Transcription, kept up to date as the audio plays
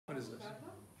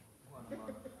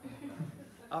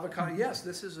Avocado, yes,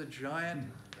 this is a giant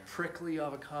prickly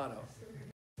avocado.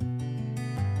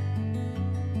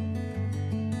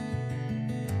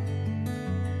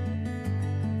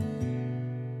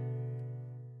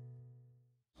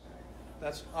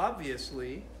 That's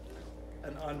obviously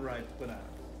an unripe banana,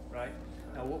 right?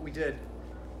 Now what we did,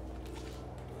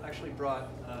 actually brought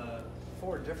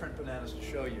 4 different bananas to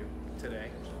show you today.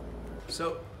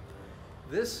 So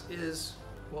this is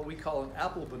what we call an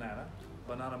apple banana,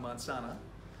 banana manzana,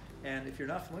 and if you're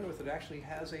not familiar with it, it actually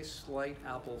has a slight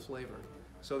apple flavor.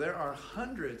 So there are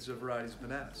hundreds of varieties of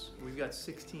bananas. We've got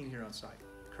 16 here on site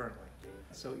currently.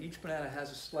 So each banana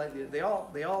has a slightly, they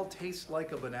all taste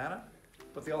like a banana,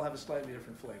 but they all have a slightly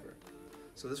different flavor.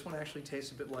 So this one actually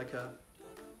tastes a bit like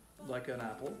an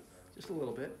apple, just a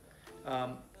little bit.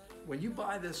 When you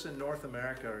buy this in North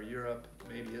America or Europe,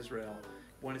 maybe Israel,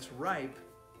 when it's ripe,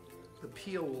 the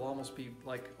peel will almost be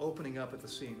like opening up at the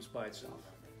seams by itself.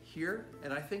 Here,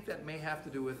 and I think that may have to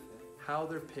do with how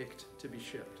they're picked to be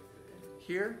shipped.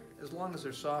 Here, as long as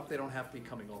they're soft, they don't have to be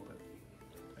coming open.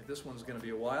 Right, this one's going to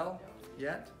be a while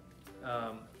yet,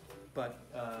 but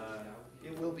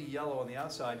it will be yellow on the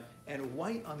outside and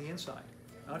white on the inside.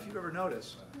 I don't know if you've ever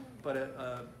noticed, but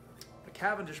a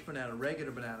Cavendish banana,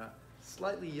 regular banana,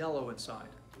 slightly yellow inside,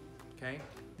 okay?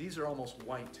 These are almost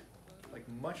white, like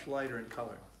much lighter in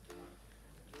color.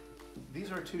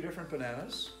 These are 2 different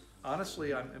bananas.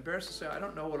 Honestly, I'm embarrassed to say I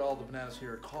don't know what all the bananas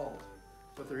here are called,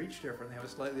 but they're each different. They have a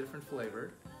slightly different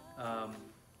flavor.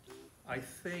 I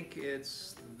think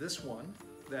it's this one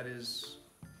that is,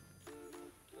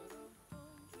 let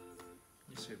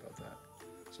me see about that.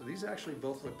 So these actually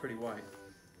both look pretty white.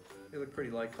 They look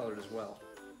pretty light colored as well,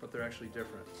 but they're actually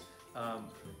different.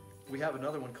 We have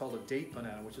another one called a date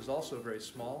banana, which is also very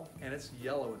small, and it's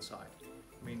yellow inside.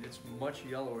 I mean, it's much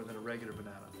yellower than a regular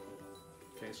banana.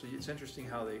 Okay, so it's interesting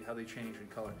how they change in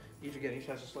color. Each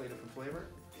has a slightly different flavor.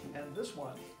 And this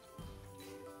one,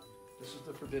 this is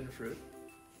the forbidden fruit.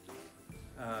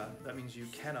 That means you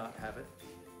cannot have it.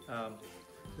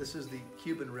 This is the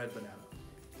Cuban red banana.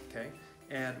 Okay,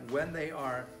 and when they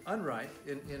are unripe,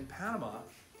 in Panama,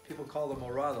 people call them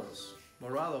morados.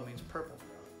 Morado means purple,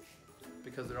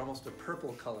 because they're almost a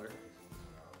purple color,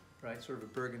 right? Sort of a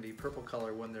burgundy purple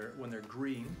color when they're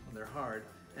green, when they're hard.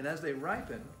 And as they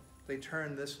ripen, they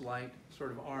turn this light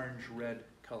sort of orange-red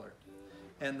color.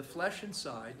 And the flesh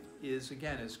inside is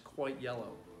quite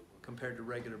yellow compared to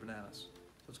regular bananas.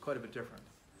 So it's quite a bit different.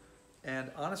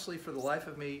 And honestly, for the life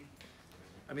of me,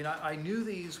 I mean, I knew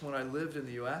these when I lived in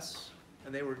the US,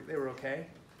 and they were okay.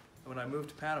 And when I moved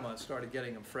to Panama and started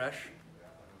getting them fresh,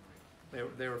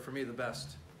 they were for me the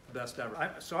best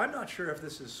ever. So I'm not sure if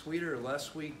this is sweeter or less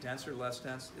sweet, denser, less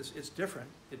dense. It's different.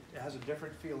 It has a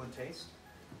different feel and taste,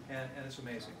 and it's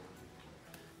amazing.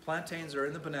 Plantains are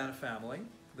in the banana family.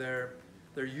 They're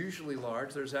usually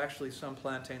large. There's actually some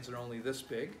plantains that are only this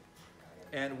big.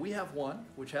 And we have one,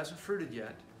 which hasn't fruited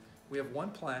yet. We have one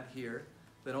plant here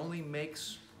that only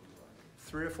makes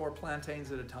 3 or 4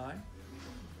 plantains at a time,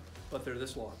 but they're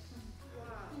this long.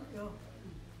 Wow.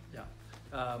 Yeah.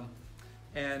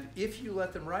 And if you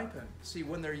let them ripen, see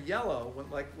when they're yellow,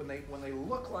 when they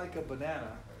look like a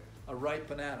banana, a ripe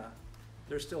banana,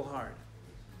 they're still hard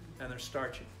and they're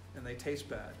starchy and they taste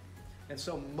bad. And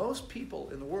so most people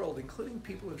in the world, including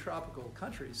people in tropical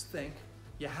countries, think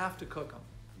you have to cook them.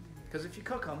 Because if you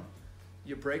cook them,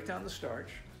 you break down the starch,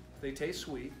 they taste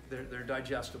sweet, they're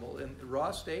digestible. In the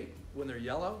raw state, when they're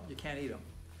yellow, you can't eat them.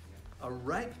 A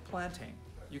ripe plantain,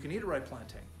 you can eat a ripe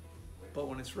plantain, but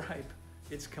when it's ripe,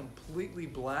 it's completely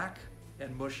black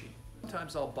and mushy.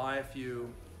 Sometimes I'll buy a few,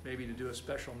 maybe to do a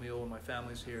special meal when my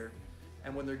family's here,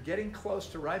 and when they're getting close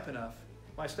to ripe enough,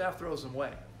 my staff throws them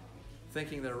away,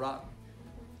 thinking they're rotten.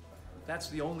 That's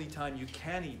the only time you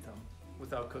can eat them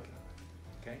without cooking,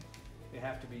 okay? They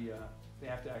have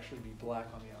to actually be black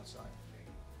on the outside.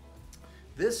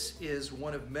 This is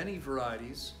one of many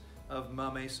varieties of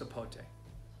mame sapote.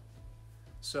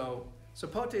 So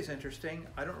sapote is interesting.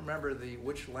 I don't remember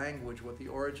which language, what the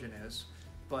origin is,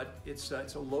 but it's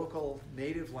a local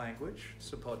native language,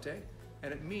 sapote,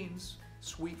 and it means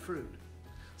sweet fruit.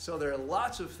 So there are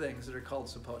lots of things that are called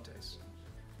sapotes.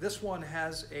 This one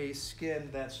has a skin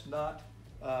that's not,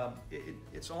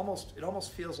 it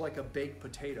almost feels like a baked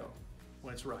potato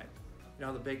when it's ripe. You know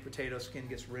how the baked potato skin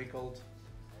gets wrinkled,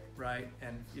 right?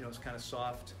 And you know, it's kind of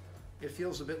soft. It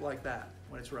feels a bit like that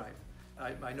when it's ripe.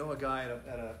 I know a guy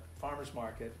at a farmer's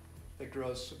market that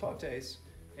grows sapotes,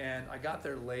 and I got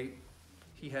there late.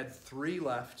 He had 3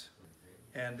 left,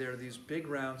 and they're these big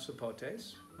round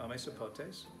sapotes, mame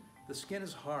sapotes. The skin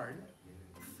is hard,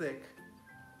 thick,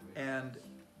 and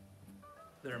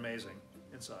they're amazing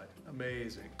inside.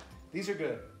 Amazing. These are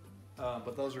good,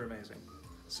 but those are amazing.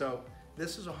 So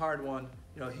this is a hard one.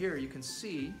 You know, here you can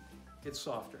see it's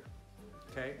softer,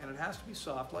 okay? And it has to be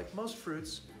soft, like most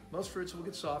fruits. Most fruits will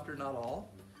get softer, not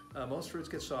all. Most fruits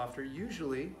get softer.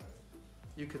 Usually,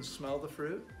 you can smell the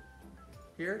fruit.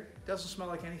 Here, it doesn't smell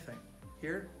like anything.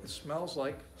 Here, it smells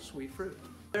like sweet fruit.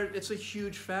 It's a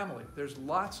huge family. There's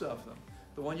lots of them.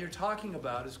 The one you're talking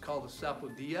about is called a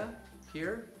sapodilla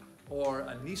here, or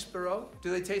a níspero.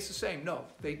 Do they taste the same? No,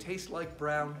 they taste like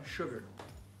brown sugar.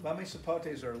 Mami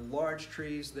sapotes are large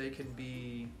trees. They can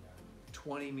be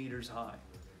 20 meters high.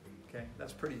 Okay,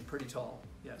 that's pretty tall.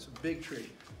 Yeah, it's a big tree,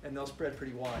 and they'll spread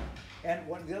pretty wide. And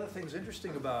one of the other things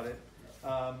interesting about it,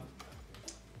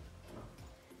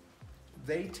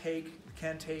 they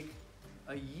can take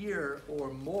a year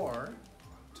or more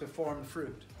to form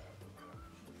fruit.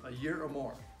 A year or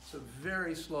more. It's a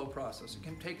very slow process. It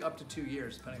can take up to 2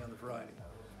 years, depending on the variety,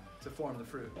 to form the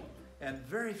fruit. And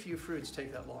very few fruits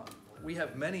take that long. We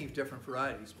have many different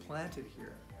varieties planted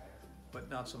here, but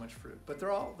not so much fruit. But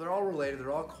they're all related.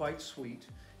 They're all quite sweet.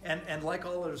 And like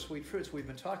all other sweet fruits, we've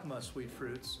been talking about sweet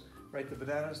fruits, right? The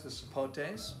bananas, the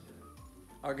sapotes,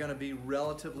 are going to be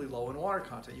relatively low in water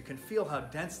content. You can feel how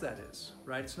dense that is,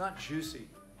 right? It's not juicy.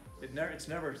 It's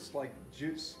never like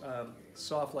juice,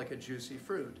 soft like a juicy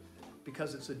fruit,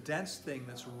 because it's a dense thing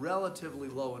that's relatively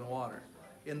low in water,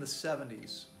 in the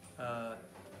 70s,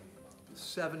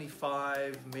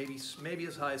 75, maybe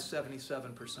as high as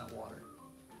 77% water.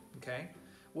 Okay,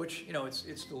 which, you know,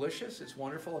 it's delicious, it's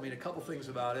wonderful. I mean, a couple things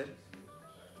about it.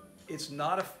 It's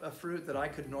not a fruit that I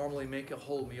could normally make a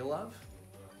whole meal of.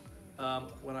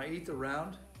 When I eat the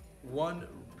round, one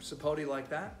sapote like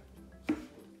that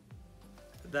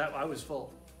I was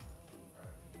full.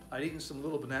 I'd eaten some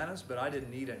little bananas, but I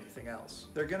didn't need anything else.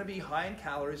 They're going to be high in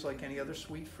calories like any other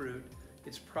sweet fruit.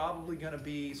 It's probably going to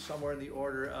be somewhere in the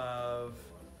order of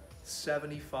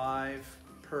 75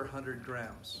 per 100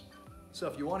 grams. So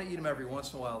if you want to eat them every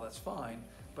once in a while, that's fine,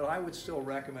 but I would still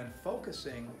recommend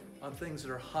focusing on things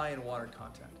that are high in water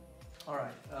content. All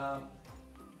right,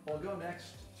 we'll go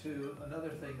next to another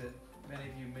thing that many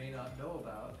of you may not know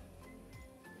about.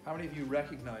 How many of you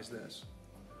recognize this?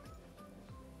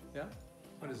 Yeah?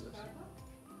 What is this?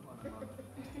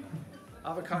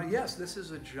 Avocado. Yes, this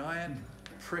is a giant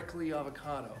prickly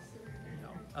avocado.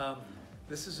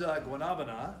 This is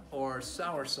guanabana, or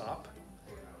soursop,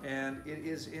 and it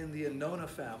is in the annona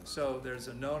family. So there's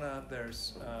annona,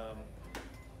 there's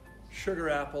sugar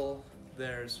apple,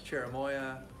 there's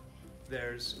cherimoya,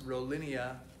 there's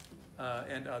rollinia,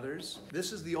 and others.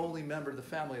 This is the only member of the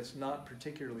family that's not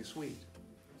particularly sweet.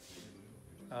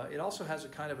 It also has a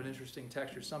kind of an interesting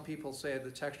texture. Some people say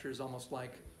the texture is almost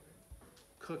like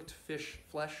cooked fish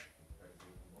flesh.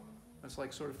 It's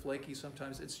like sort of flaky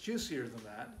sometimes. It's juicier than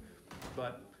that,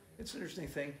 but it's an interesting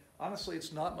thing. Honestly,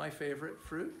 it's not my favorite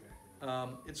fruit.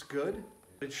 It's good.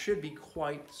 It should be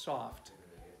quite soft,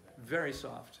 very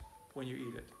soft when you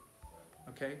eat it.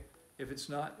 Okay? If it's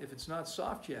not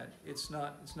soft yet, it's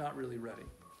not really ready.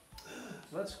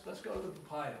 Let's go to the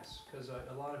papayas, because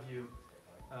a lot of you.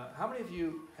 How many of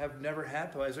you have never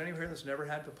had papaya? Is there anyone here that's never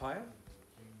had papaya?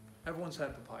 Everyone's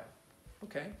had papaya.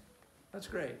 Okay, that's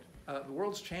great. The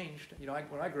world's changed. You know,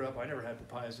 when I grew up, I never had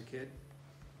papaya as a kid.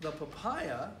 The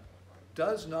papaya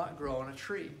does not grow on a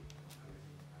tree.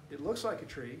 It looks like a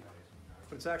tree,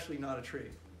 but it's actually not a tree.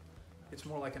 It's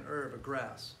more like an herb, a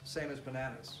grass, same as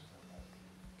bananas.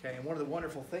 Okay, and one of the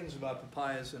wonderful things about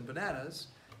papayas and bananas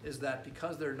is that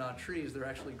because they're not trees, they're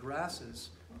actually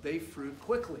grasses, they fruit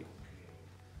quickly.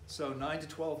 So 9 to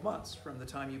 12 months from the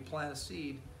time you plant a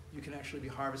seed, you can actually be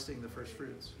harvesting the first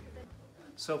fruits.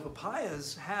 So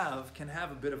papayas can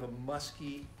have a bit of a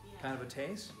musky kind of a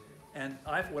taste. And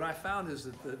what I found is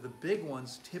that the big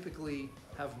ones typically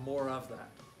have more of that.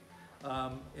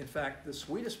 In fact, the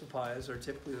sweetest papayas are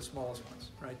typically the smallest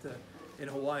ones, right? In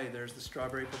Hawaii, there's the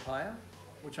strawberry papaya,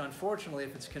 which unfortunately,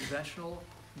 if it's conventional,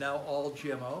 now all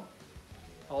GMO,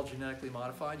 all genetically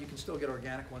modified. You can still get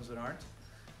organic ones that aren't.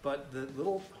 But the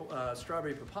little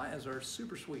strawberry papayas are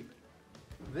super sweet.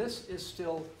 This is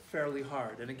still fairly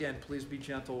hard. And again, please be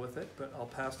gentle with it, but I'll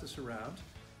pass this around.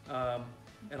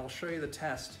 And I'll show you the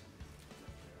test.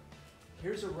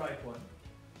 Here's a ripe one.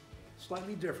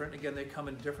 Slightly different. Again, they come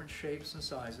in different shapes and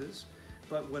sizes.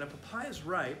 But when a papaya is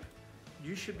ripe,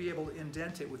 you should be able to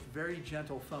indent it with very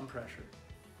gentle thumb pressure.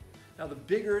 Now, the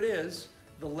bigger it is,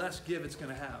 the less give it's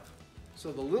going to have.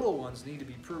 So the little ones need to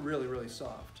be really, really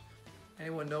soft.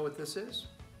 Anyone know what this is?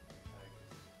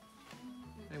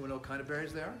 Anyone know what kind of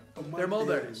berries they are? Oh, they're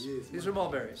mulberries. Yes, these are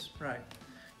mulberries, right.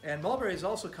 And mulberries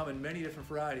also come in many different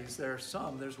varieties. There's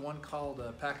one called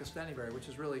Pakistani berry, which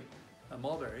is really a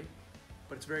mulberry.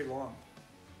 but it's very long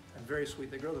and very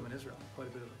sweet. They grow them in Israel, quite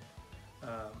a bit of them.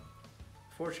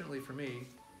 Fortunately for me,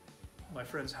 my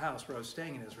friend's house where I was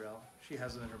staying in Israel, she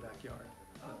has them in her backyard.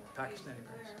 Pakistani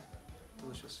berries.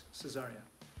 Delicious. Caesarea.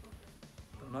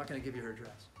 But I'm not going to give you her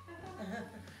address.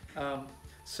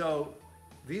 So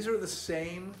these are the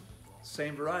same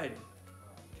variety.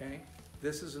 Okay?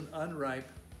 This is an unripe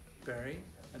berry,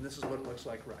 and this is what it looks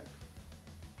like ripe.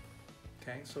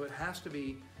 Okay? So it has to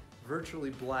be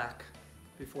virtually black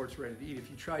before it's ready to eat. If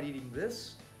you tried eating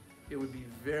this, it would be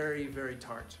very, very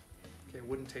tart. Okay? It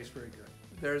wouldn't taste very good.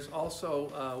 There's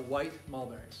also white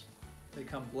mulberries. They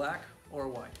come black or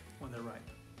white when they're ripe.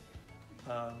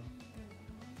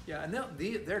 Yeah, and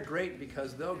they're great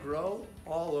because they'll grow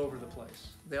all over the place.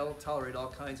 They'll tolerate all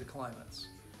kinds of climates.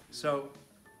 So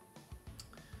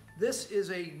this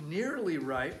is a nearly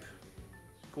ripe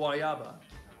guayaba.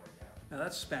 Now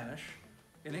that's Spanish.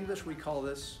 In English we call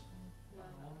this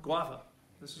guava.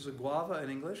 This is a guava in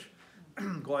English,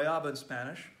 guayaba in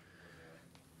Spanish.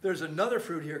 There's another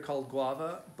fruit here called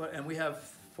guava, and we have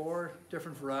 4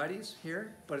 different varieties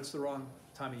here, but it's the wrong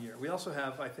time of year. We also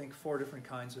have, I think, 4 different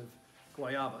kinds of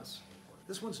guayabas.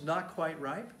 This one's not quite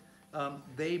ripe.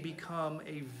 They become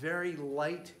a very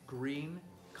light green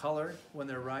color when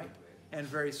they're ripe and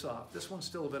very soft. This one's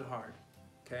still a bit hard,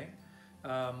 okay?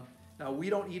 Now, we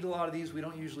don't eat a lot of these. We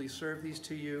don't usually serve these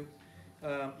to you.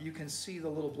 You can see the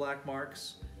little black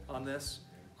marks on this.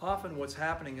 Often what's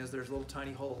happening is there's little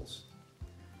tiny holes.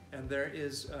 And there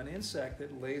is an insect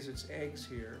that lays its eggs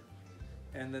here,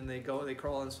 and then they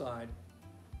crawl inside,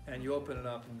 and you open it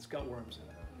up, and it's got worms in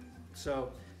it.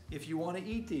 So if you want to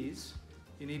eat these,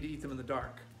 you need to eat them in the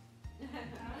dark.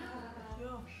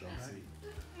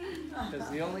 Because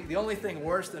the only thing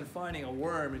worse than finding a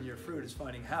worm in your fruit is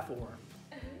finding half a worm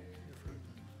in your fruit.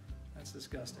 That's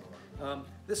disgusting.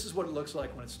 This is what it looks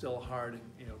like when it's still hard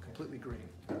and completely green.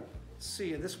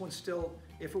 See, this one's still,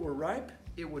 if it were ripe,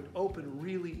 it would open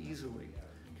really easily.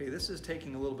 Okay, this is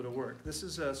taking a little bit of work. This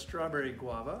is a strawberry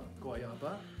guayaba.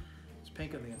 It's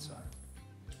pink on the inside.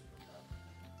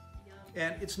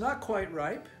 And it's not quite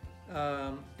ripe,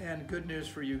 and good news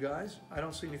for you guys, I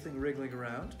don't see anything wriggling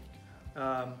around,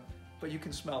 but you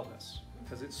can smell this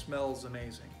because it smells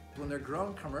amazing. When they're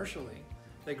grown commercially,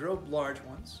 they grow large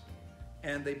ones,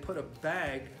 and they put a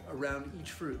bag around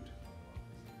each fruit,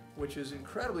 which is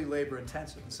incredibly labor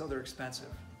intensive, and so they're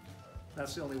expensive.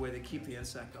 That's the only way they keep the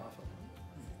insect off of them.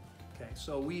 Okay,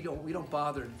 so we don't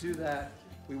bother to do that.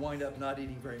 We wind up not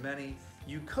eating very many.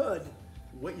 You could,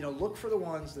 look for the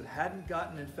ones that hadn't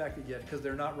gotten infected yet because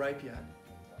they're not ripe yet,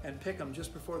 and pick them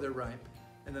just before they're ripe,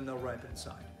 and then they'll ripen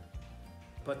inside.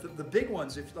 But the big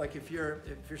ones, if you're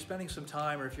spending some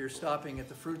time, or if you're stopping at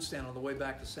the fruit stand on the way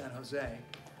back to San Jose,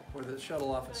 where the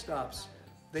shuttle often stops,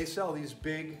 they sell these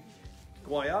big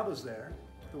guayabas there,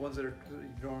 the ones that are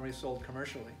normally sold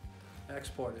commercially,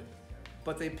 exported.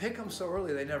 But they pick them so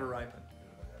early they never ripen.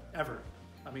 Ever.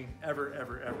 I mean, ever,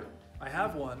 ever, ever. I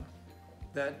have one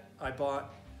that I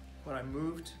bought when I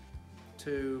moved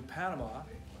to Panama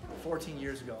 14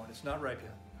 years ago, and it's not ripe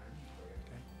yet.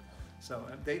 Okay? So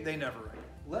they never ripen.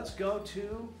 Let's go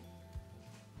to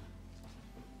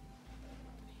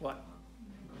what?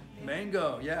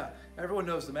 Mango, yeah. Everyone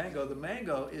knows the mango. The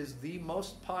mango is the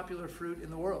most popular fruit in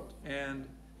the world. And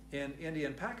in India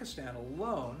and Pakistan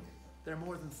alone, there are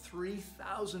more than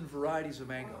 3,000 varieties of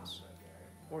mangoes.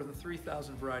 More than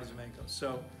 3,000 varieties of mangoes.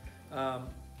 So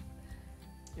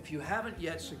if you haven't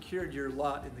yet secured your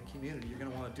lot in the community, you're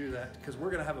going to want to do that because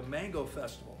we're going to have a mango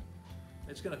festival.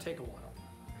 It's going to take a while.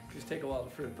 Just take a while to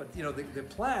fruit. But the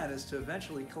plan is to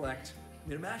eventually collect. I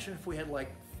mean, imagine if we had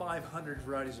like 500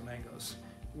 varieties of mangoes.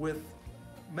 With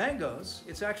mangoes,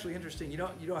 it's actually interesting. You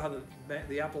know how the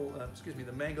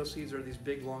mango seeds are these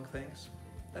big long things?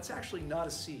 That's actually not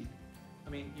a seed. I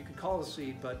mean, you could call it a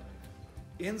seed, but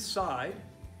inside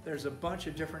there's a bunch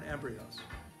of different embryos.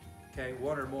 Okay,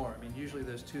 1 or more. I mean, usually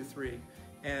there's 2, 3,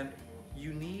 and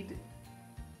you need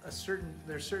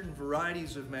there's certain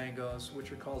varieties of mangoes which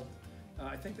are called,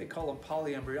 I think they call them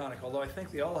polyembryonic, although I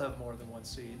think they all have more than 1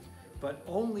 seed, but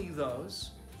only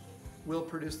those will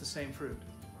produce the same fruit.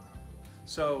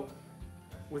 So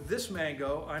with this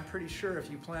mango, I'm pretty sure if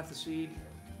you plant the seed,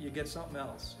 you get something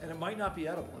else. And it might not be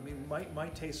edible. I mean, it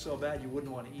might taste so bad you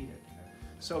wouldn't want to eat it.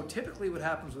 So typically what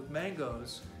happens with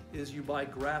mangoes is you buy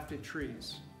grafted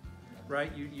trees,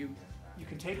 right? You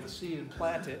can take the seed and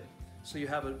plant it so you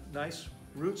have a nice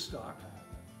rootstock.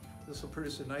 This will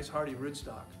produce a nice hardy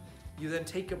rootstock. You then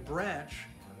take a branch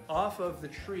off of the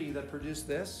tree that produced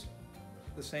this,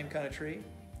 the same kind of tree,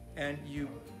 and you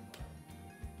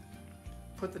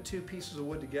put the 2 pieces of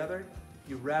wood together,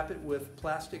 you wrap it with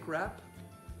plastic wrap,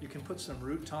 You can put some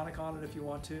root tonic on it if you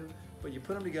want to, but you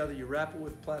put them together, you wrap it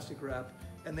with plastic wrap,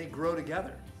 and they grow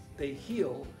together. They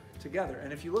heal together.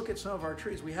 And if you look at some of our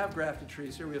trees, we have grafted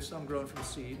trees here. We have some grown from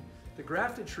seed. The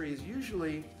grafted trees,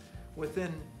 usually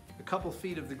within a couple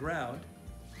feet of the ground,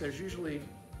 there's usually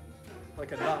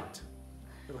like a knot.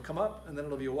 It'll come up and then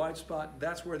it'll be a wide spot.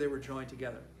 That's where they were joined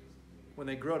together. When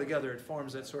they grow together, it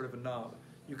forms that sort of a knob.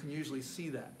 You can usually see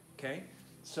that, okay?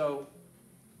 So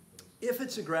if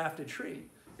it's a grafted tree,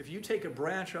 if you take a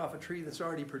branch off a tree that's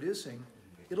already producing,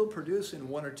 it'll produce in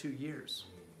 1 or 2 years.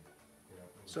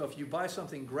 So if you buy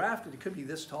something grafted, it could be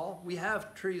this tall. We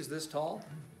have trees this tall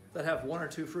that have 1 or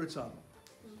 2 fruits on them.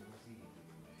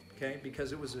 Okay,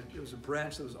 because it was a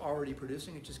branch that was already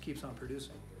producing, it just keeps on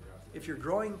producing. If you're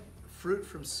growing fruit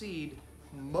from seed,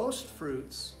 most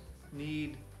fruits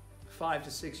need 5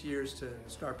 to 6 years to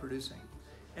start producing.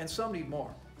 And some need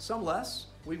more, some less.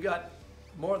 We've got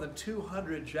more than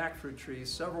 200 jackfruit trees,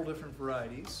 several different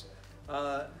varieties.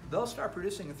 They'll start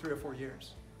producing in 3 or 4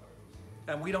 years.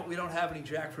 And we don't have any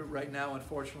jackfruit right now,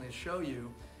 unfortunately, to show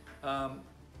you.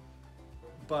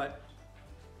 But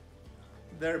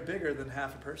they're bigger than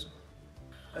half a person.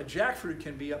 A jackfruit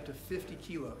can be up to 50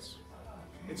 kilos.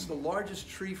 It's the largest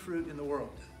tree fruit in the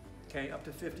world, okay, up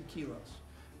to 50 kilos.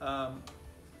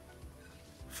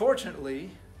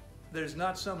 Fortunately, there's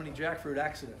not so many jackfruit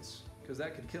accidents, because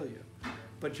that could kill you.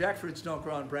 But jackfruits don't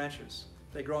grow on branches.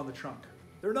 They grow on the trunk.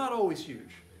 They're not always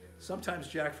huge. Sometimes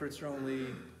jackfruits are only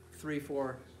 3,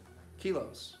 4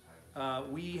 kilos. I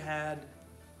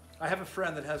have a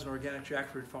friend that has an organic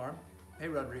jackfruit farm. Hey,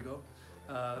 Rodrigo.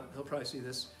 He'll probably see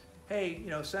this. Hey,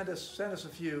 send us a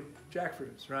few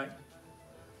jackfruits, right?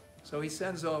 So he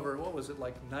sends over, what was it,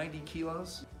 like 90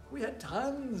 kilos? We had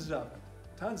tons of it,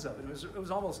 tons of it. It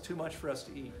was almost too much for us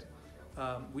to eat.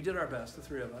 We did our best, the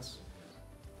 3 of us.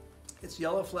 It's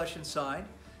yellow flesh inside.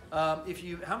 How many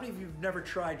of you have never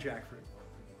tried jackfruit?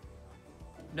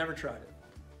 Never tried it?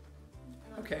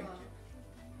 Okay.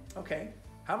 Okay.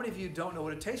 How many of you don't know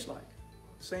what it tastes like?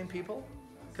 Same people?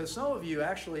 Because some of you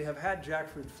actually have had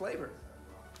jackfruit flavor.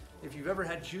 If you've ever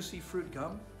had juicy fruit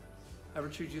gum, ever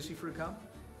chew juicy fruit gum?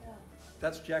 Yeah.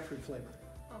 That's jackfruit flavor.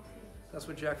 Okay. That's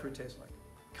what jackfruit tastes like.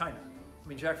 Kind of. I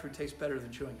mean, jackfruit tastes better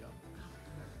than chewing gum.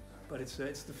 But it's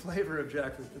the flavor of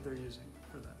jackfruit that they're using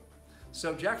for that.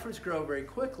 So jackfruits grow very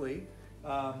quickly.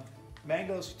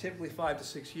 Mangoes typically 5 to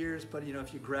 6 years, but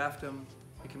if you graft them,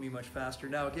 it can be much faster.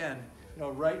 Now again,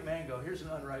 ripe mango, here's an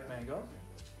unripe mango.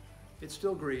 It's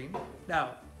still green.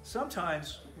 Now,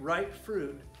 sometimes ripe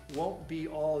fruit won't be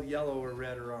all yellow or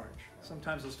red or orange.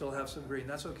 Sometimes it'll still have some green,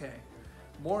 that's okay.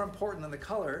 More important than the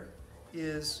color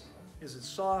is it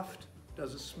soft?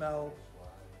 Does it smell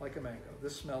like a mango?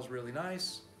 This smells really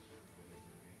nice.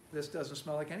 This doesn't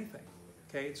smell like anything.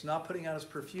 Okay, it's not putting out its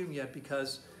perfume yet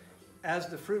because as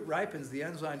the fruit ripens, the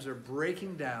enzymes are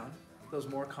breaking down those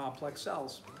more complex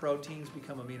cells. Proteins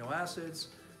become amino acids,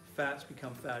 fats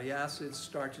become fatty acids,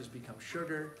 starches become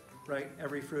sugar, right?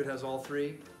 Every fruit has all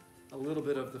 3. A little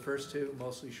bit of the first 2,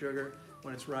 mostly sugar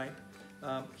when it's ripe.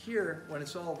 Here, when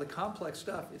it's all the complex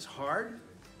stuff, it's hard.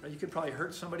 You could probably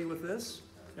hurt somebody with this.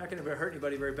 You're not going to hurt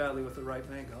anybody very badly with a ripe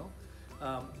mango.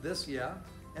 This, yeah,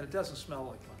 and it doesn't smell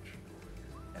like much.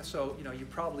 And so, you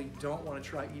probably don't want to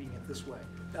try eating it this way.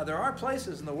 Now, there are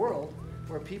places in the world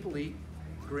where people eat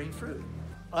green fruit.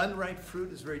 Unripe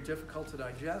fruit is very difficult to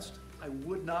digest. I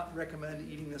would not recommend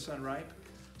eating this unripe.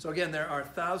 So again, there are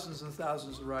thousands and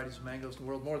thousands of varieties of mangoes in the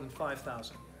world, more than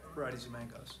 5,000 varieties of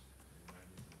mangoes.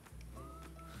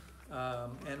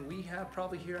 And we have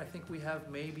probably here, I think we have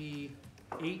maybe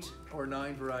 8 or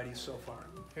 9 varieties so far.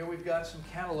 Here we've got some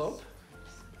cantaloupe.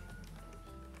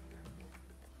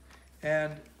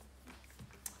 And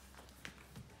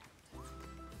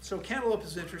so cantaloupe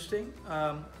is interesting.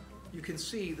 You can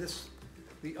see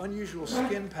the unusual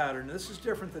skin pattern. This is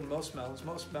different than most melons.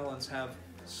 Most melons have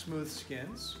smooth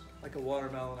skins, like a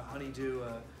watermelon, a honeydew,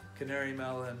 a canary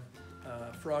melon,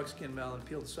 a frog skin melon,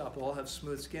 peeled stop, all have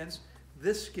smooth skins.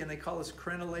 This skin, they call this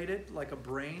crenellated, like a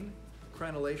brain,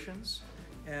 crenellations.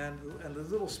 And the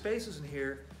little spaces in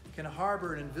here can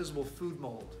harbor an invisible food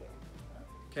mold.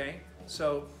 Okay?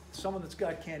 So someone that's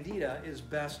got candida is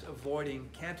best avoiding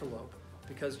cantaloupe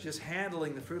because just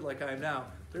handling the fruit like I am now,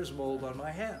 there's mold on my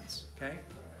hands. Okay?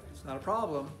 It's not a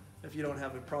problem if you don't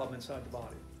have a problem inside the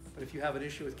body. But if you have an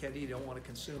issue with candida, you don't want to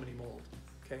consume any mold.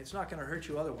 Okay? It's not going to hurt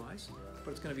you otherwise,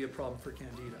 but it's going to be a problem for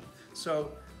candida.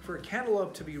 So for a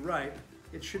cantaloupe to be ripe,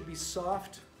 it should be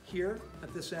soft here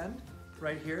at this end,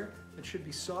 right here. It should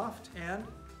be soft and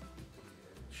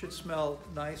should smell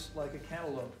nice like a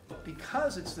cantaloupe.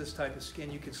 Because it's this type of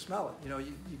skin, you can smell it.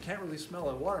 You can't really smell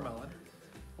a watermelon.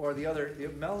 Or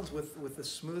the melons with the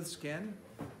smooth skin,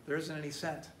 there isn't any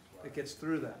scent that gets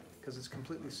through that because it's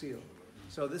completely sealed.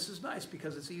 So this is nice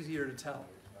because it's easier to tell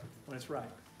when it's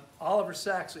ripe. Oliver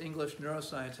Sacks, an English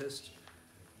neuroscientist,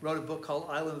 wrote a book called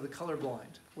Island of the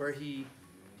Colorblind, where he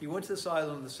went to this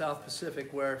island in the South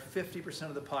Pacific where 50%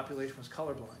 of the population was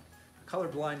colorblind. Color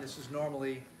blindness is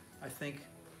normally, I think,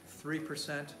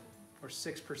 3% or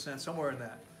 6%, somewhere in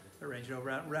that range,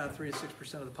 around 3 to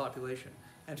 6% of the population.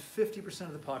 And 50%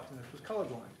 of the population was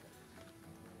colorblind.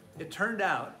 It turned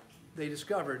out, they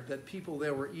discovered that people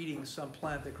there were eating some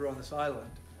plant that grew on this island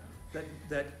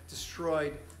that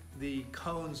destroyed the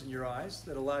cones in your eyes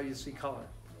that allow you to see color.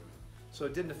 So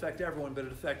it didn't affect everyone, but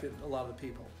it affected a lot of the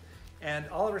people. And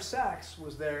Oliver Sacks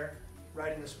was there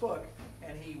writing this book,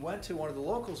 and he went to one of the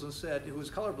locals and said, who was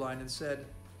colorblind, and said,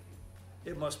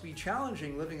 it must be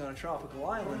challenging living on a tropical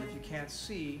island if you can't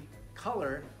see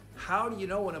color. How do you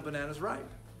know when a banana's ripe?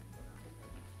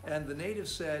 And the native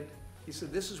said, he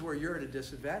said, this is where you're at a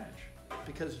disadvantage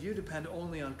because you depend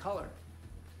only on color.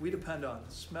 We depend on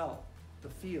the smell, the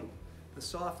feel, the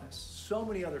softness, so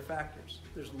many other factors.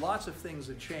 There's lots of things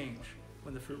that change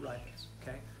when the fruit ripens,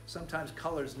 okay? Sometimes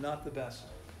color is not the best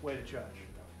way to judge.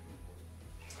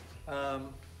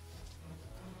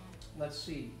 Let's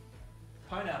see,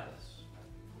 pineapples.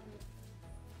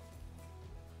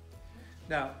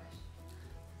 Now,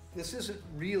 this isn't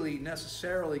really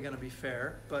necessarily going to be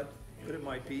fair, but it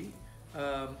might be.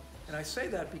 And I say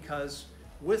that because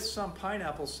with some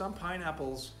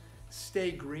pineapples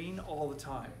stay green all the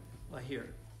time, like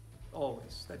here,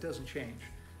 always. That doesn't change.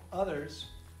 Others,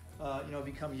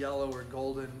 become yellow or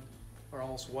golden or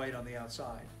almost white on the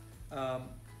outside.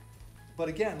 But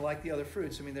again, like the other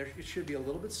fruits, I mean, it should be a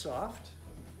little bit soft.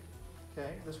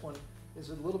 Okay, this one is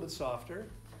a little bit softer.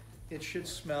 It should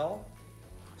smell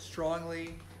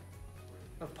strongly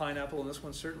of pineapple, and this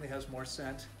one certainly has more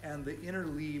scent, and the inner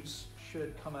leaves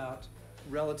should come out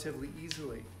relatively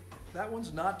easily. That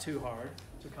one's not too hard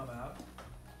to come out.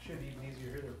 Should be even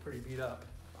easier here, they're pretty beat up,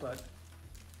 but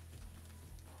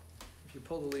if you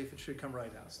pull the leaf, it should come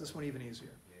right out. So this one even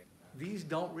easier. These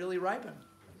don't really ripen.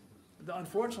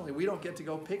 Unfortunately, we don't get to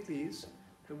go pick these.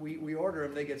 We order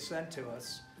them, they get sent to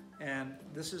us, and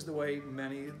this is the way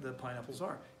many of the pineapples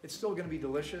are. It's still going to be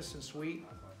delicious and sweet,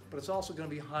 but it's also going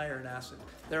to be higher in acid.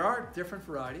 There are different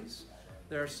varieties.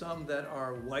 There are some that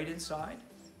are white inside.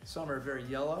 Some are very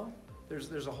yellow.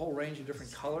 There's a whole range of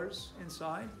different colors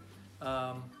inside.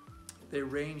 They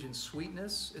range in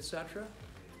sweetness, etc.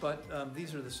 But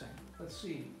these are the same. Let's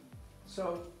see.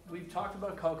 So we've talked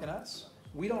about coconuts.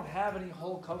 We don't have any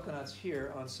whole coconuts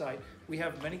here on site. We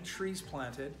have many trees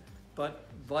planted, but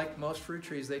like most fruit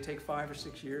trees, they take 5 or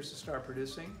 6 years to start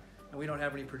producing, and we don't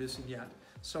have any producing yet.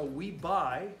 So we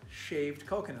buy shaved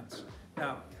coconuts.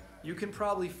 Now, you can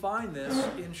probably find this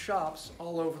in shops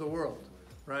all over the world,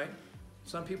 right?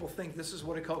 Some people think this is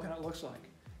what a coconut looks like.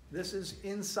 This is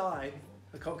inside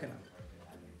a coconut,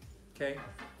 okay?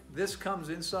 This comes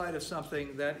inside of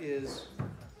something that is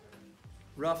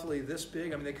roughly this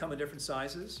big. I mean, they come in different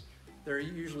sizes. They're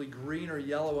usually green or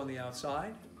yellow on the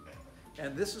outside,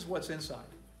 and this is what's inside.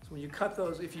 So when you cut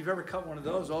those, if you've ever cut one of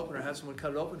those open or had someone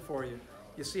cut it open for you,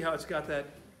 you see how it's got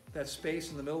that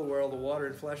space in the middle where all the water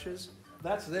and flesh is?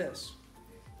 That's this.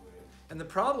 And the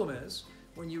problem is,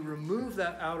 when you remove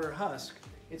that outer husk,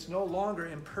 it's no longer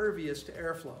impervious to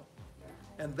airflow.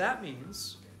 And that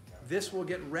means this will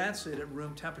get rancid at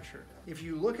room temperature. If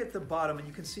you look at the bottom, and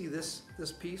you can see this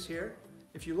piece here,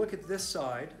 if you look at this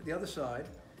side, the other side,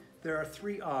 there are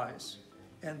 3 eyes.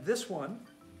 And this one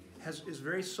is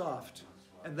very soft.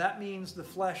 And that means the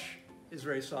flesh is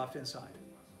very soft inside.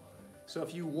 So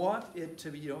if you want it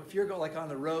to be, if you're like on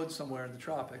the road somewhere in the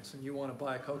tropics and you want to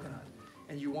buy a coconut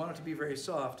and you want it to be very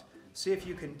soft, see if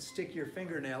you can stick your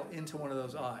fingernail into one of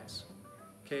those eyes.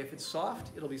 Okay, if it's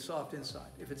soft, it'll be soft inside.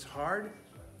 If it's hard,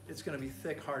 it's going to be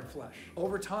thick, hard flesh.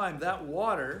 Over time, that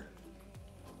water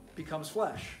becomes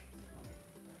flesh.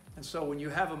 And so when you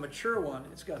have a mature one,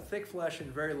 it's got thick flesh and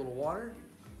very little water.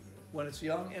 When it's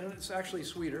young, and it's actually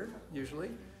sweeter,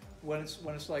 usually. When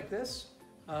it's like this,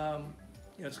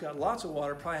 it's got lots of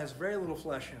water, probably has very little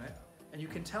flesh in it, and you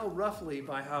can tell roughly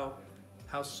by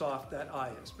how soft that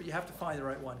eye is. But you have to find the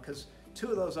right one, because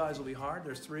 2 of those eyes will be hard,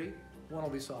 there's 3, 1 will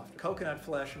be soft. Coconut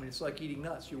flesh, I mean, it's like eating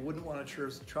nuts. You wouldn't want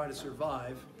to try to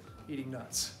survive eating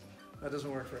nuts. That doesn't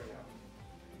work very well.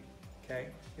 Okay?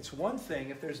 It's one thing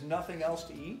if there's nothing else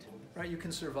to eat, right? You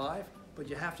can survive, but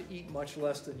you have to eat much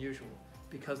less than usual,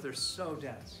 because they're so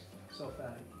dense, so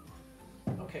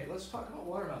fatty. Okay, let's talk about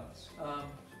watermelons.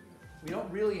 We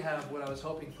don't really have what I was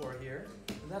hoping for here,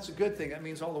 and that's a good thing. That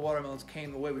means all the watermelons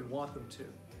came the way we want them to.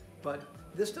 But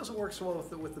This doesn't work so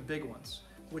well with the big ones,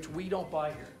 which we don't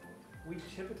buy here. We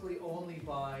typically only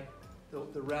buy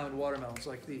the round watermelons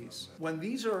like these. When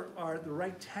these are the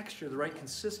right texture, the right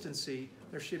consistency,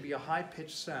 there should be a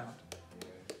high-pitched sound.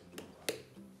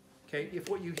 Okay, if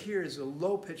what you hear is a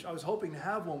low pitch, I was hoping to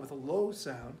have one with a low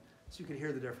sound so you could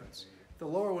hear the difference. The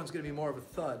lower one's going to be more of a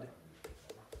thud.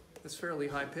 It's fairly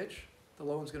high pitch. The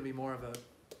low one's going to be more of a,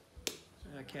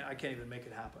 I can't even make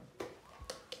it happen.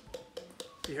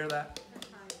 Do you hear that?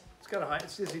 It's got a high,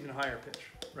 it's even higher pitch,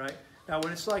 right? Now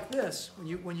when it's like this,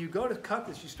 when you go to cut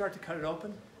this, you start to cut it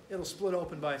open, it'll split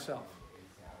open by itself.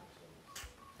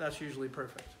 That's usually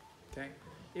perfect, okay?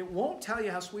 It won't tell you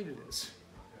how sweet it is.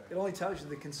 It only tells you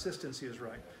the consistency is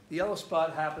right. The yellow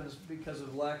spot happens because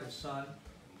of lack of sun.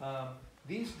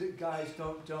 These guys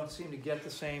don't seem to get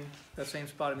that same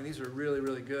spot. I mean, these are really,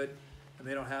 really good, and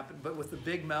they don't happen. But with the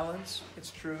big melons,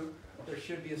 it's true. There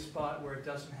should be a spot where it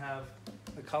doesn't have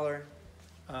the color,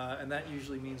 and that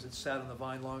usually means it's sat on the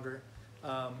vine longer.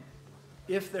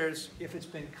 If it's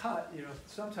been cut, you know,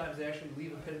 sometimes they actually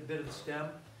leave a bit of the stem.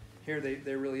 Here,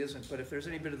 there really isn't. But if there's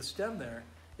any bit of the stem there,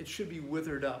 it should be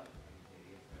withered up,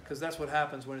 because that's what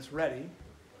happens when it's ready.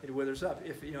 It withers up.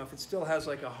 If it still has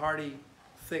like a hardy,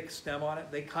 thick stem on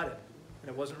it, they cut it, and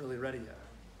it wasn't really ready yet.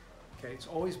 Okay, it's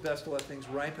always best to let things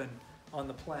ripen on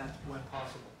the plant when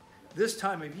possible. This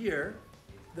time of year,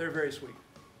 they're very sweet,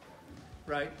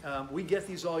 right? We get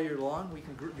these all year long.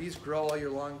 These grow all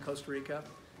year long in Costa Rica,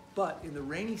 but in the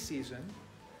rainy season,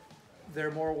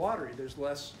 they're more watery. There's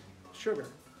less sugar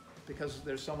because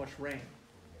there's so much rain.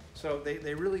 So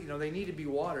they really, they need to be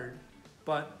watered,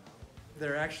 but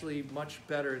they're actually much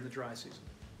better in the dry season,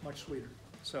 much sweeter.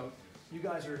 So you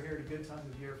guys are here at a good time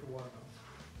of year for watermelons.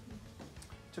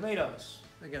 Tomatoes.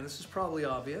 Again, this is probably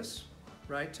obvious,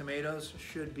 right? Tomatoes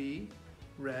should be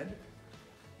red,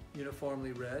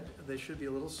 uniformly red. They should be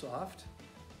a little soft.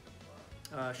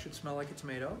 Should smell like a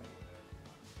tomato.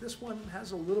 This one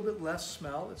has a little bit less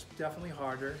smell. It's definitely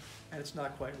harder, and it's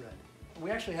not quite red. We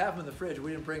actually have them in the fridge.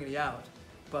 We didn't bring any out,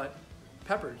 but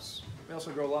peppers. We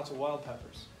also grow lots of wild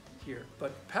peppers here,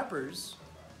 but peppers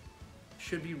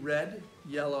should be red,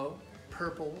 yellow,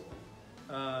 purple,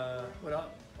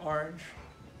 orange.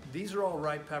 These are all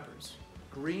ripe peppers.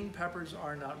 Green peppers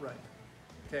are not ripe,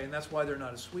 okay, and that's why they're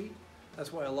not as sweet.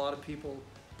 That's why a lot of people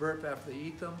burp after they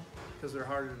eat them, because they're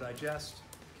harder to digest,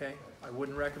 okay? I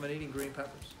wouldn't recommend eating green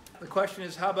peppers. The question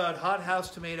is, how about hothouse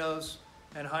tomatoes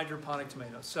and hydroponic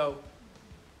tomatoes? So,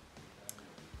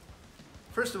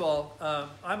 first of all,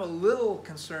 I'm a little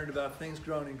concerned about things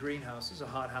grown in greenhouses. A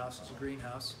hothouse is a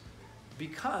greenhouse,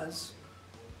 because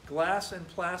glass and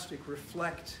plastic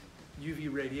reflect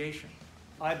UV radiation.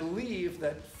 I believe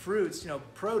that fruits,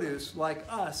 produce like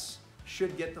us,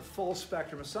 should get the full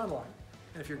spectrum of sunlight.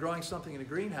 And if you're growing something in a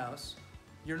greenhouse,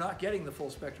 you're not getting the full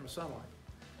spectrum of sunlight.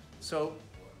 So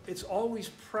it's always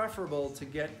preferable to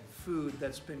get food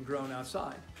that's been grown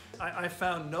outside. I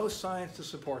found no science to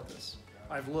support this.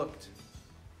 I've looked.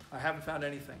 I haven't found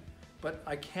anything. But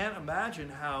I can't imagine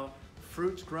how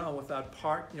fruits grown without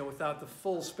without the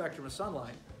full spectrum of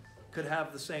sunlight could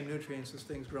have the same nutrients as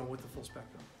things grown with the full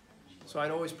spectrum. So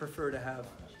I'd always prefer to have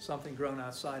something grown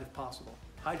outside if possible.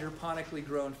 Hydroponically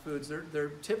grown foods, they're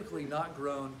typically not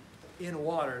grown in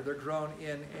water. They're grown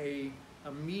in a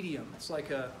medium. It's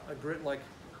like a grit, like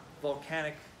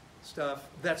volcanic stuff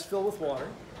that's filled with water.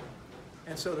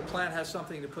 And so the plant has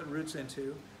something to put roots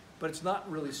into, but it's not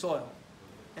really soil.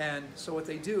 And so what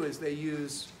they do is they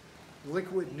use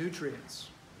liquid nutrients,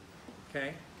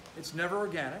 okay? It's never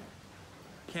organic,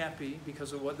 can't be,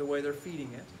 because of the way they're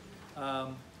feeding it.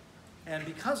 And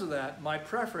because of that, my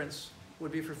preference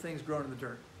would be for things grown in the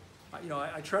dirt.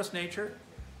 I trust nature.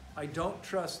 I don't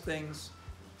trust things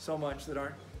so much that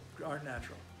aren't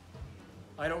natural.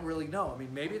 I don't really know. I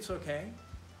mean, maybe it's okay,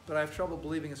 but I have trouble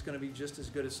believing it's going to be just as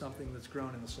good as something that's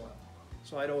grown in the soil.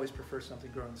 So I'd always prefer something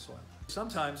grown in the soil.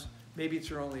 Sometimes, maybe it's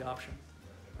your only option,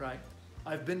 right?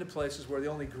 I've been to places where the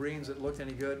only greens that looked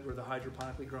any good were the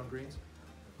hydroponically grown greens.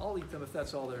 I'll eat them if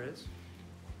that's all there is.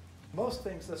 Most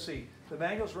things, let's see, the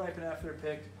mangoes ripen after they're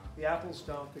picked, the apples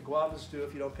don't, the guavas do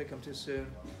if you don't pick them too soon.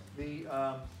 The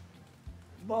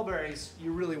mulberries,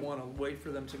 you really want to wait for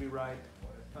them to be ripe.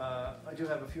 I do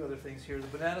have a few other things here.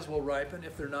 The bananas will ripen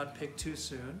if they're not picked too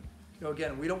soon.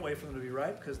 Again, we don't wait for them to be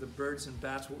ripe because the birds and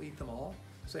bats will eat them all.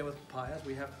 Same with papayas,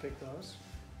 we have to pick those.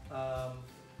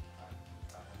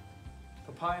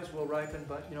 Papayas will ripen,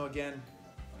 but again,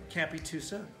 it can't be too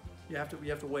soon. You have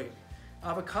to wait.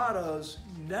 Avocados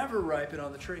never ripen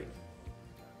on the tree.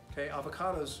 Okay,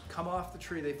 avocados come off the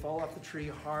tree, they fall off the tree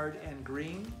hard and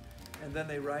green, and then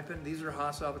they ripen. These are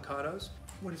Hass avocados.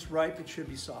 When it's ripe, it should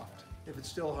be soft. If it's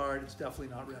still hard, it's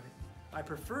definitely not ready. I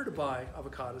prefer to buy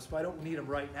avocados, if I don't need them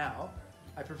right now,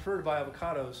 I prefer to buy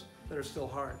avocados that are still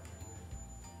hard,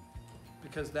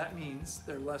 because that means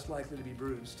they're less likely to be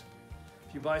bruised.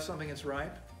 If you buy something that's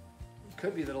ripe, it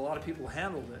could be that a lot of people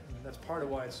handled it, and that's part of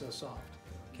why it's so soft.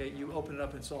 Okay, you open it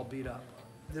up and it's all beat up.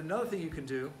 Another thing you can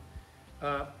do,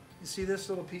 you see this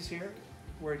little piece here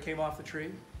where it came off the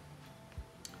tree?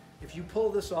 If you pull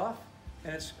this off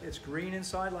and it's green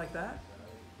inside like that,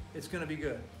 it's going to be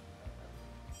good.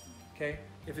 Okay,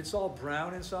 if it's all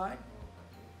brown inside,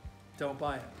 don't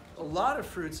buy it. A lot of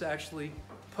fruits actually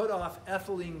put off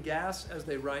ethylene gas as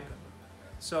they ripen.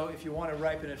 So if you want to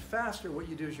ripen it faster, what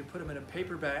you do is you put them in a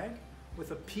paper bag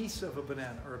with a piece of a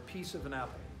banana or a piece of an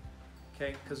apple.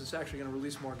 Okay, because it's actually going to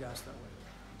release more gas that way.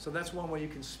 So that's one way you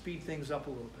can speed things up a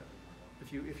little bit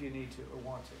if you need to or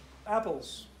want to.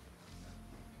 Apples.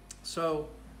 So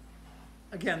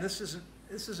again, this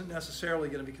isn't necessarily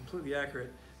going to be completely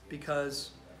accurate,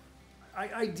 because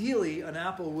ideally an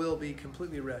apple will be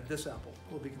completely red. This apple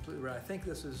will be completely red. I think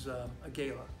this is a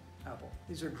Gala apple.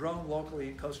 These are grown locally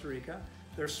in Costa Rica.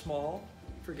 They're small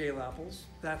for Gala apples.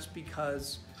 That's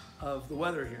because of the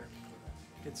weather here.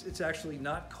 It's actually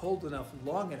not cold enough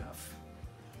long enough,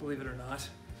 believe it or not.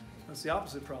 That's the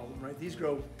opposite problem, right? These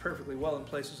grow perfectly well in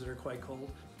places that are quite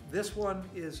cold. This one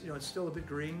is, it's still a bit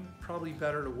green, probably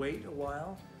better to wait a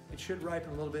while. It should ripen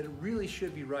a little bit. It really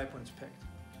should be ripe when it's picked,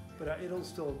 but it'll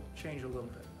still change a little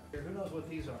bit. Here, who knows what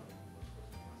these are?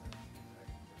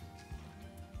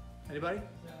 Anybody?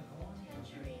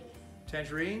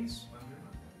 Tangerines?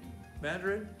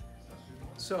 Mandarin?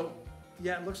 So,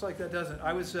 yeah, it looks like that doesn't.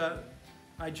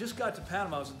 I just got to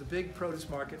Panama. I was at the big produce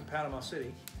market in Panama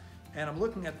City, and I'm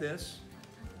looking at this,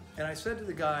 and I said to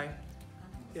the guy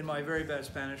in my very bad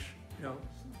Spanish,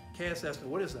 ¿Qué es esto?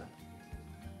 What is that?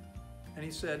 And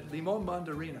he said, limón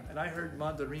mandarina, and I heard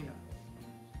mandarina.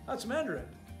 That's Mandarin.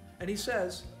 And he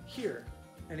says, here,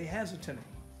 and he hands it to me,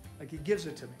 like he gives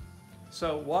it to me.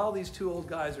 So while these two old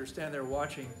guys are standing there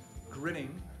watching,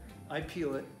 grinning, I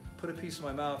peel it, put a piece in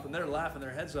my mouth, and they're laughing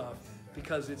their heads off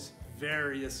because it's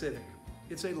very acidic.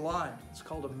 It's a lime. It's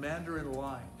called a mandarin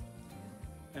lime,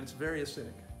 and it's very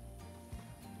acidic.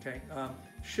 Okay,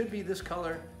 should be this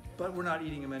color, but we're not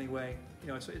eating them anyway.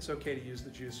 It's okay to use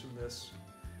the juice from this.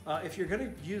 If you're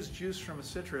going to use juice from a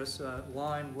citrus,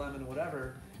 lime, lemon,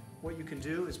 whatever, what you can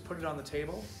do is put it on the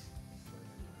table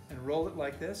and roll it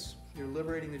like this. You're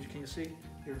liberating the, can you see?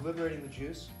 You're liberating the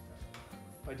juice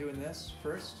by doing this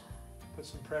first. Put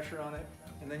some pressure on it,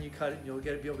 and then you cut it, and you'll be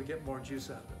able to get more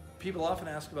juice out of it. People often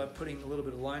ask about putting a little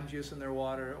bit of lime juice in their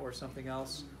water or something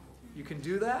else. You can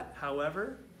do that.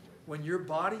 However, when your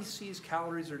body sees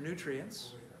calories or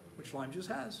nutrients, which lime juice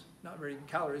has, not very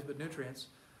calories, but nutrients,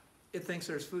 it thinks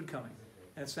there's food coming,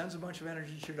 and it sends a bunch of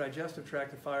energy to your digestive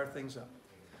tract to fire things up.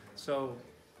 So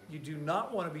you do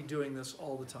not want to be doing this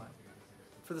all the time,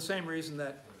 for the same reason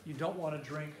that you don't want to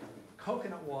drink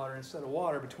coconut water instead of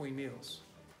water between meals,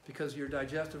 because your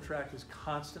digestive tract is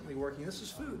constantly working. This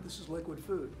is food. This is liquid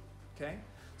food, okay?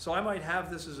 So I might have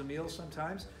this as a meal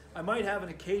sometimes. I might have an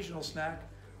occasional snack,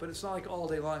 but it's not like all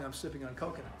day long I'm sipping on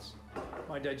coconuts.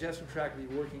 My digestive tract will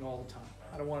be working all the time.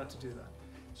 I don't want it to do that.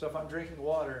 So if I'm drinking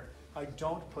water, I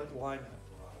don't put lime in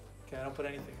it. Okay, I don't put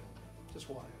anything in it, just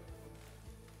water.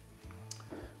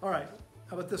 All right,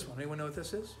 how about this one? Anyone know what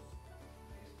this is?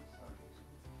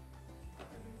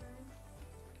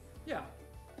 Yeah,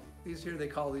 these here, they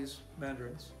call these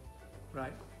mandarins,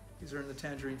 right? These are in the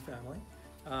tangerine family.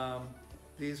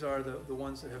 These are the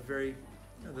ones that have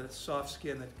the soft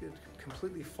skin that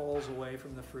completely falls away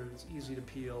from the fruit. It's easy to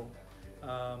peel.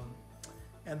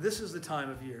 And this is the time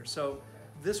of year. So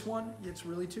this one, it's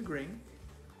really too green,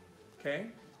 okay?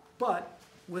 But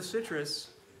with citrus,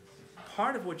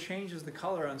 part of what changes the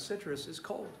color on citrus is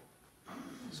cold.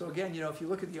 So again, if you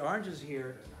look at the oranges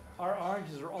here, our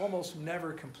oranges are almost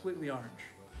never completely orange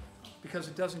because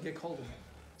it doesn't get cold enough.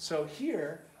 So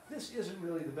here, this isn't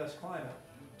really the best climate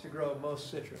to grow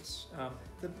most citrus.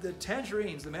 The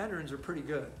tangerines, the mandarins are pretty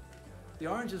good. The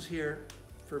oranges here,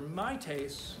 for my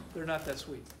taste, they're not that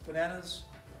sweet. Bananas,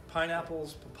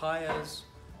 pineapples, papayas,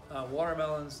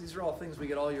 watermelons, these are all things we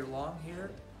get all year long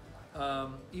here.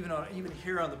 Even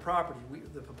here on the property,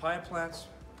 the papaya plants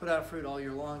put out fruit all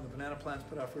year long, the banana plants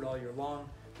put out fruit all year long.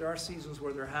 There are seasons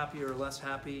where they're happier or less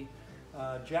happy.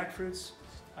 Jackfruits,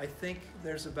 I think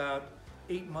there's about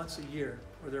 8 months a year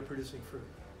where they're producing fruit.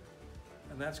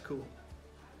 And that's cool.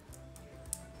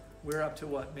 We're up to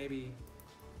what, maybe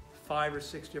 5 or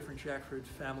 6 different jackfruit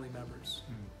family members.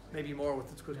 Maybe more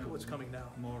with what's coming now.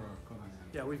 More are coming.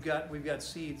 Yeah, we've got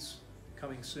seeds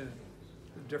coming soon,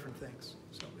 of different things.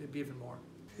 So it'd be even more.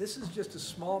 this is just a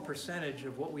small percentage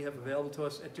of what we have available to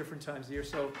us at different times of the year.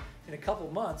 So in a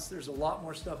couple months, there's a lot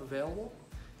more stuff available.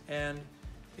 And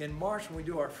in March, when we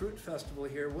do our fruit festival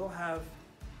here, we'll have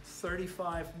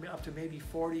 35, up to maybe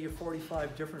 40 or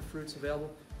 45 different fruits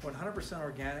available, 100%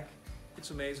 organic.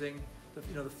 It's amazing.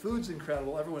 The food's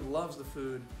incredible. Everyone loves the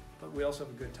food, but we also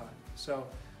have a good time. So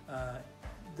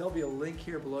there'll be a link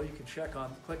here below. You can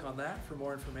click on that for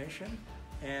more information,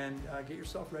 and get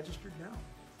yourself registered now.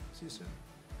 See you soon.